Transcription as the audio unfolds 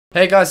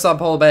Hey guys,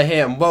 SubPolarBear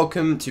here and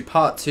welcome to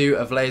part 2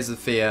 of Layers of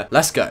Fear.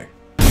 Let's go.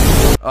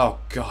 Oh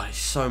god, it's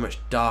so much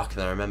darker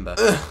than I remember.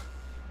 Ugh.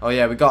 Oh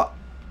yeah, we got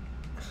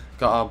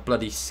our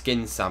bloody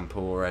skin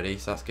sample already,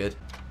 so that's good.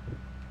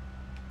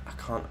 I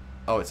can't...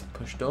 Oh, it's a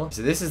push door?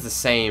 So this is the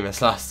same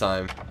as last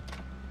time.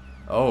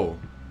 Oh.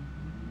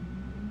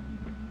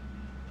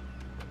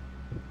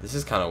 This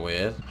is kind of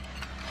weird.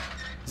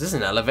 Is this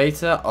an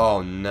elevator?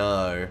 Oh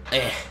no.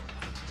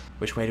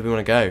 Which way do we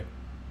want to go?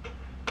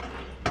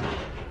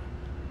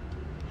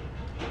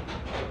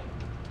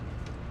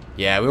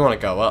 Yeah, we want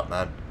to go up,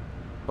 man.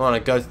 We want to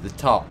go to the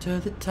top. To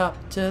the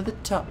top, to the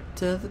top,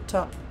 to the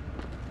top.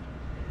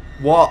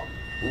 What?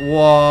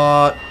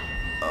 What?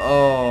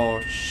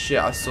 Oh, shit,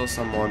 I saw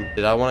someone.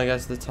 Did I want to go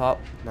to the top?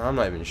 No, I'm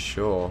not even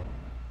sure.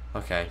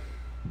 Okay.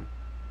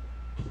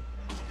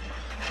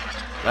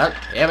 Well,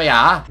 here we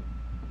are.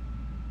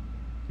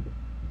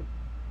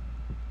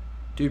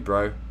 Dude,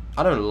 bro.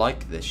 I don't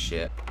like this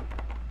shit.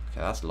 Okay,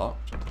 that's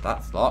locked.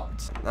 That's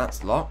locked.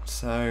 That's locked,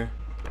 so...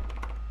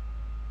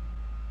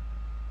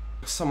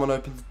 Someone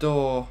opened the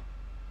door.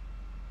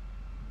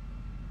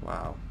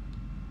 Wow.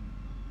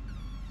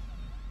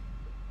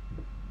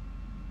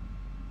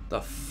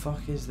 The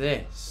fuck is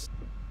this?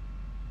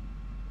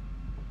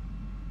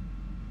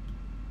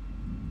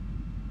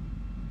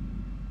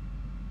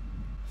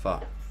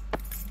 Fuck.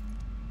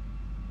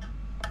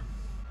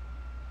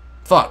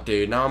 Fuck,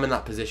 dude. Now I'm in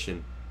that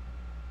position.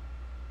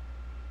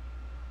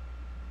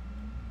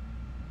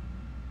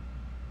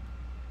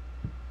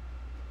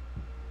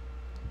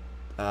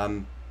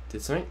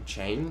 Did something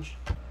change?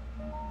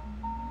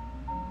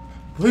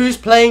 Who's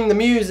playing the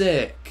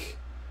music?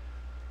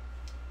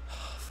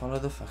 Follow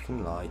the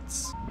fucking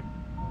lights.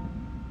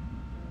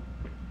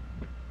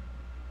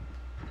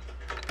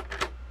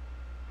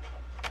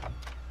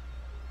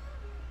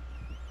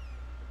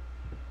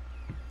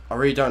 I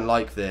really don't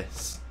like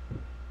this.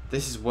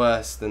 This is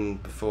worse than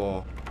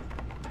before.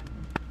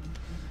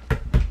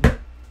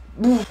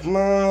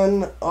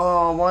 Man,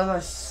 oh, why did I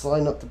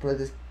sign up to play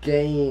this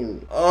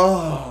game?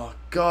 Oh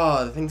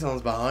god, I think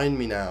someone's behind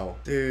me now.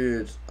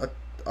 Dude,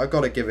 I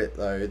gotta give it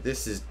though.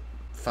 This is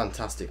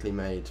fantastically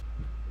made.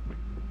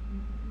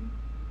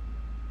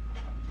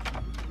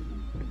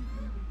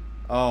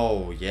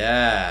 Oh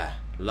yeah,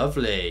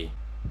 lovely.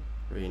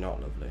 Really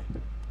not lovely.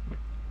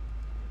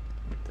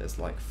 There's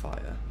like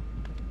fire.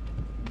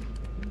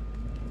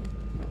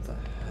 What the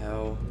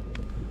hell?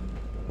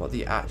 What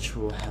the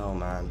actual hell,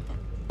 man?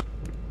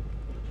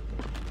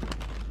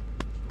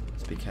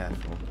 Let's be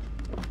careful.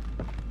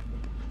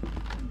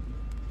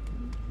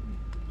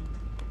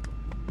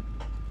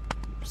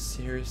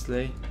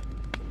 Seriously?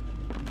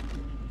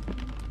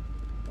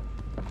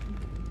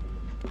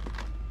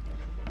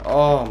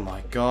 Oh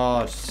my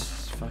god,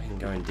 it's fucking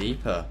going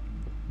deeper.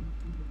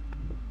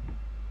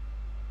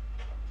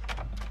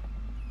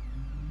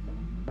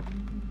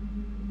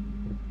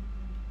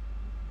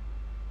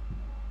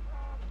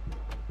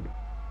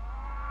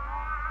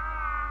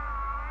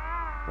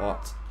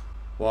 What?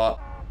 What?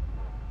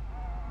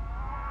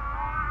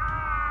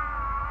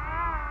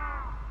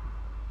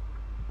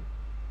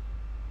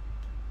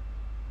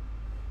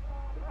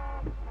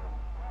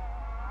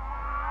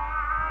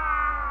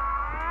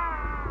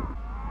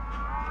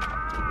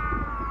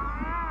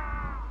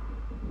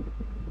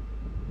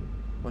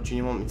 What do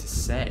you want me to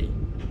say?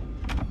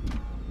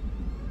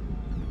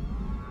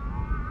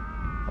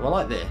 Am I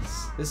like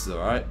this? This is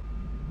alright.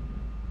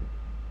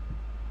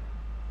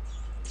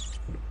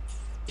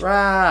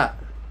 Rat!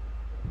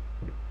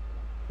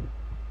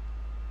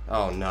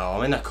 Oh no,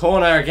 I'm in the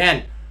corner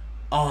again!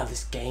 Oh,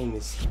 this game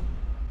is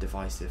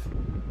divisive.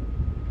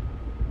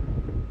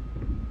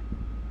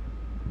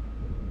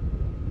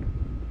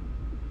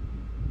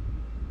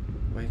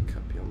 Wake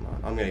up your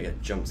mind. I'm gonna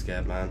get jump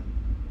scared, man.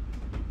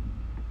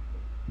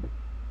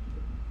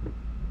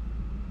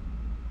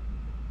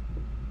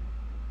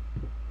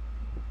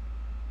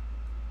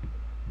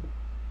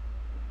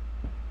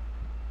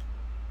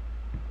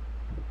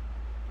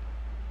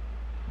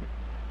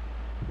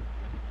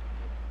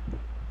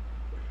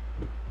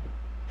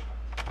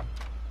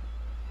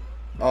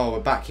 Oh,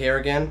 we're back here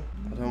again?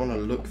 I don't want to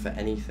look for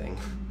anything.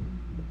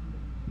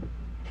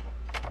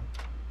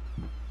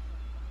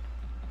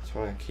 Just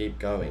want to keep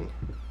going.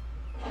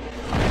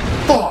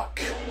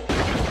 Fuck!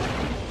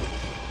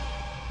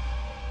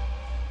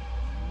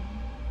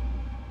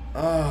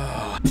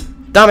 Oh,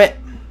 damn it!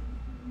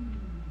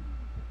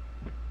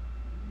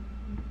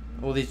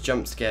 All these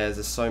jump scares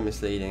are so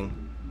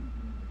misleading.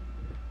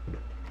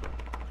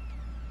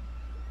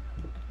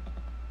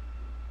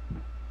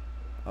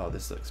 Oh,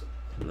 this looks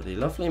bloody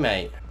lovely,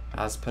 mate.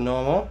 As per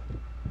normal.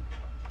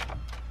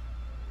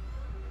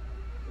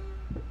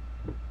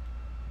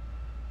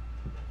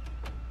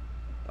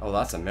 Oh,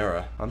 that's a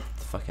mirror. I'm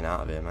fucking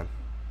out of here, man.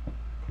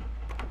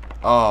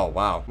 Oh,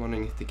 wow. I'm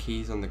wondering if the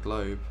key's on the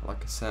globe,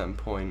 like a certain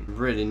point.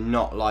 Really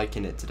not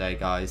liking it today,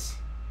 guys.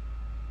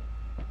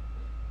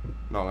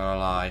 Not gonna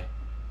lie.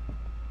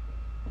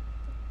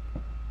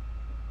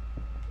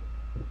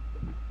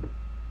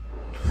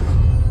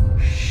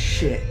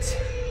 Shit.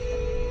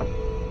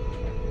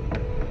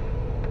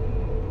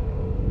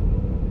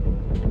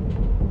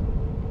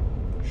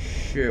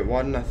 shit,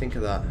 why didn't I think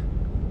of that?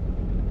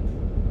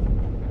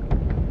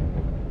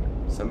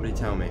 Somebody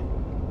tell me.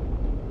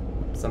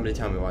 Somebody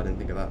tell me why I didn't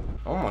think of that.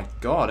 Oh my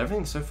god,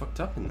 everything's so fucked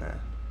up in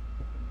there.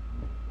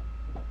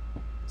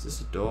 Is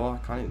this a door?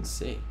 I can't even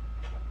see.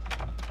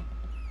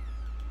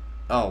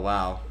 Oh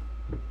wow.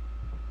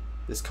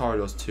 This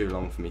corridor's too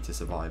long for me to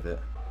survive it.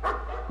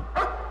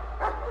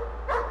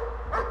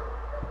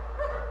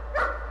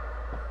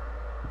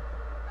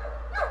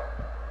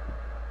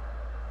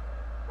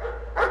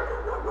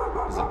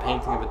 There's a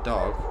painting of a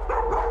dog.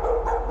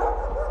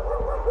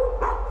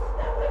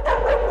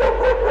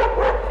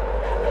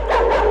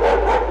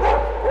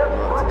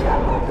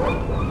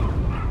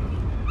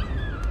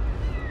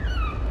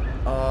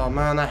 Oh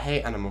man, I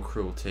hate animal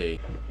cruelty.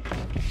 Did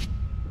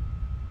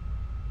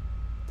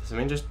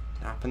something just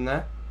happen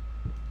there?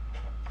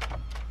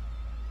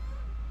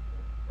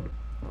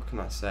 What can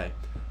I say?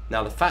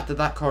 Now the fact that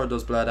that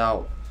corridor's blurred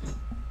out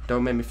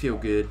don't make me feel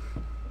good.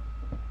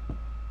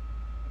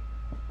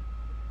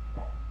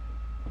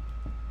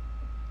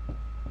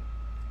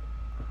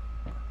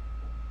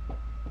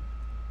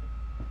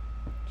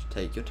 Just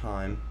take your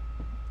time.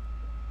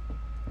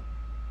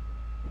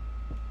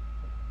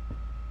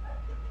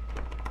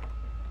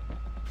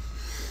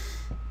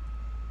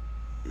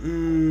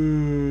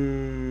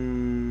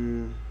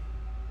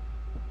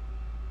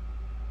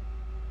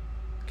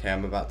 Okay,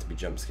 I'm about to be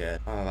jump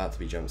scared. I'm about to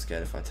be jump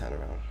scared if I turn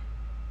around.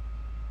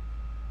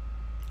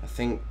 I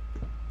think,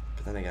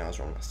 but then again, I was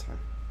wrong last time.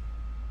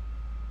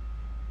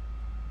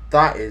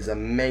 That is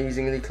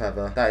amazingly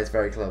clever. That is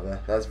very clever.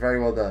 That's very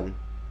well done.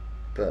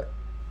 But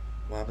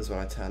what happens when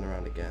I turn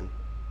around again?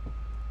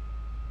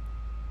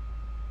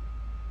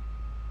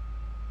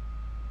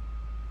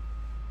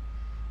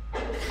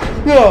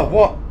 Oh,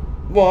 what?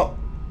 What?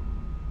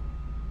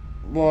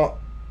 What?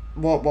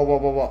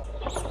 What?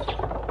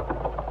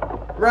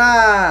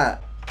 Right!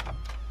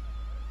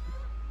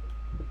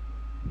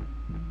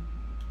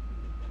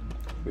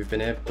 We've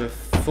been here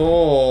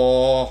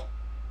before.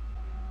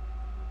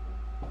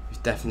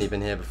 We've definitely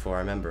been here before, I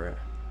remember it.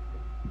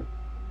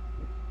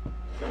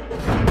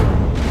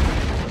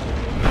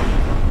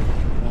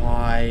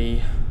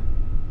 Why?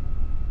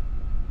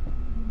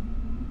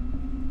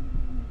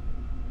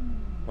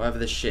 Whatever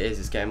this shit is,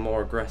 it's getting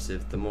more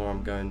aggressive the more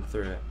I'm going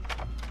through it.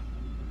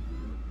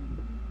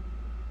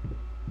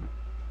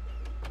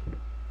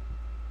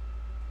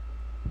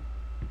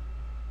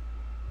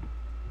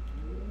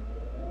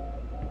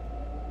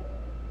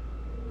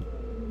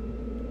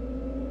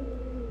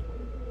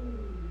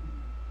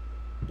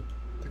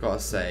 I gotta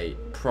say,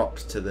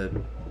 props to the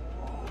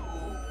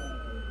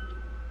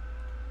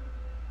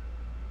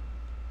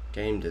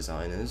game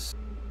designers.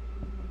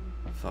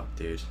 Fuck,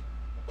 dude.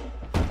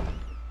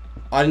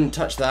 I didn't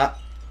touch that.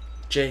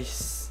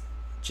 Just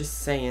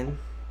saying.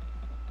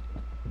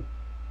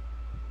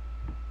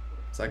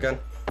 Is that a gun?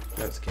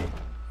 No, it's a key.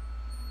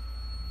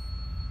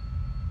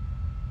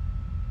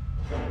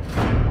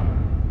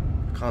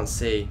 I can't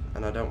see,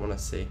 and I don't want to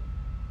see.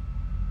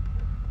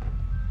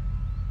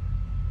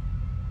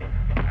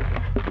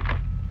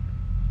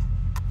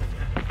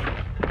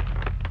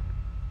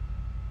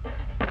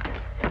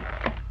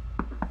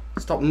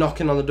 Stop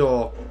knocking on the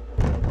door.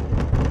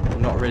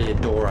 I'm not really a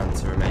door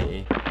answerer,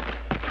 matey.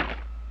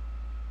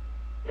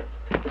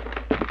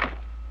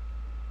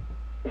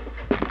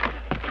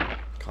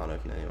 Can't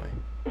open it anyway.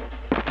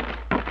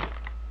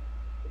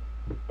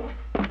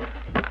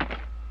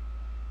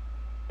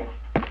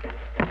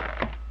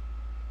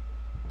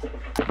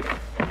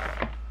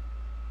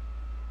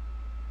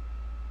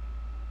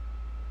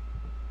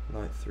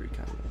 Light through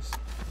candles.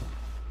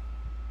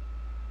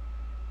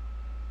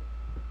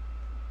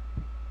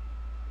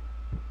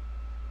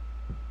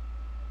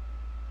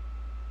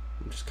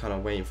 I'm just kind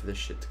of waiting for this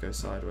shit to go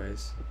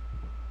sideways.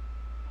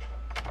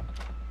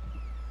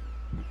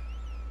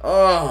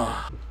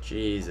 Oh,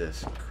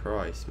 Jesus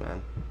Christ,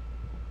 man.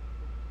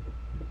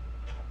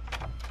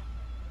 But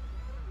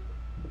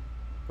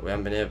we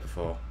haven't been here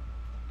before.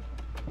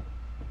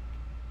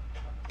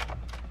 At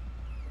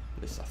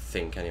least I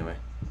think, anyway.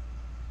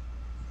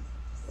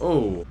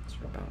 Oh, that's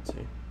what we're about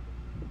to.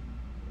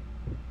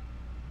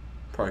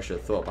 Probably should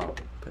have thought about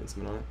putting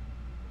something on it.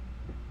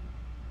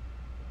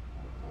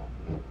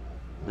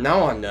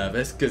 Now I'm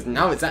nervous, because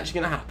now it's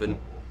actually going to happen.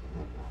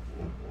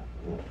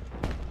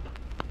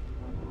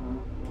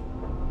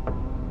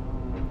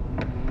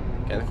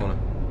 Get in the corner.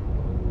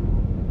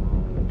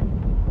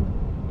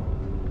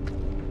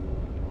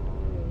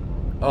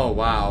 Oh,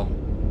 wow.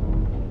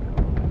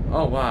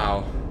 Oh,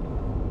 wow.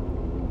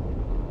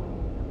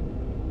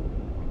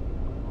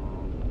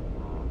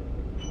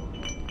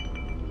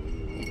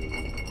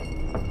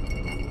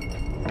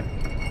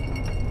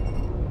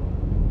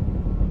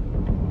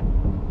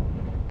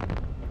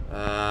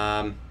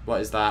 What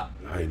is that?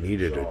 I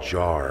needed a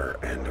jar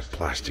and a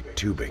plastic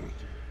tubing.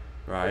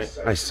 Right.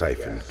 I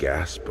siphoned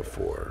gas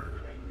before.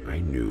 I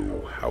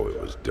knew how it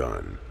was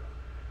done.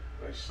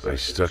 I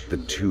stuck the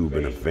tube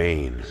in a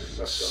vein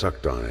and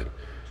sucked on it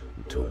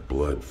until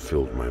blood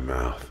filled my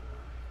mouth.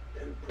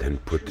 Then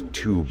put the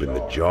tube in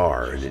the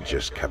jar and it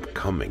just kept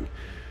coming.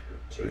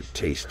 The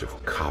taste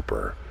of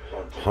copper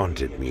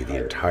haunted me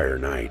the entire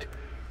night.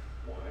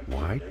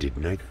 Why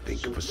didn't I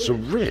think of a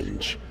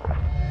syringe?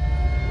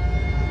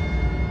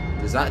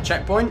 Is that a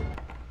checkpoint?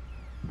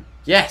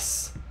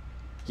 Yes!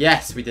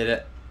 Yes, we did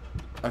it.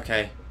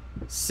 Okay.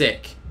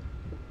 Sick.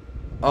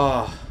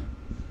 Oh.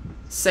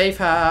 Safe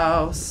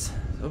house.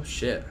 Oh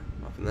shit.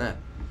 What happened there?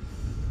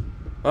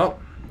 Well,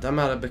 don't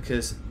matter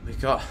because we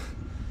got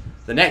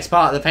the next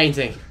part of the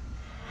painting.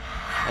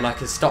 And I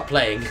can stop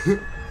playing.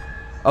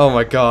 Oh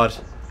my god.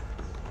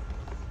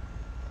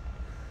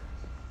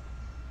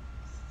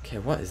 Okay,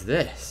 what is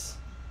this?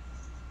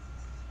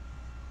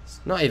 It's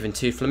not even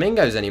 2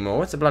 flamingos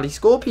anymore. It's a bloody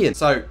scorpion.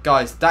 So,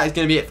 guys, that is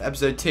going to be it for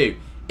episode 2.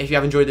 If you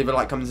have enjoyed, leave a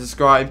like, comment,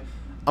 subscribe.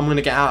 I'm going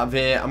to get out of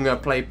here. I'm going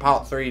to play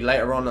part 3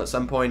 later on at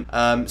some point.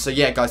 So,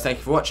 yeah, guys, thank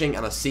you for watching.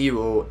 And I'll see you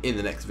all in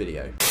the next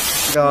video.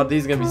 God,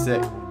 these are going to be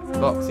sick.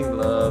 Boxing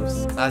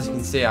gloves. As you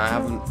can see, I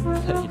haven't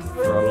played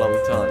for a long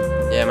time.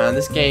 Yeah, man,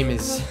 this game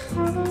is...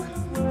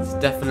 it's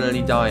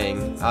definitely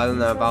dying. I don't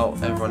know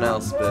about everyone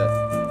else,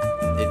 but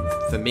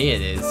for me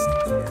it is.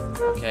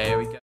 Okay, here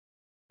we go.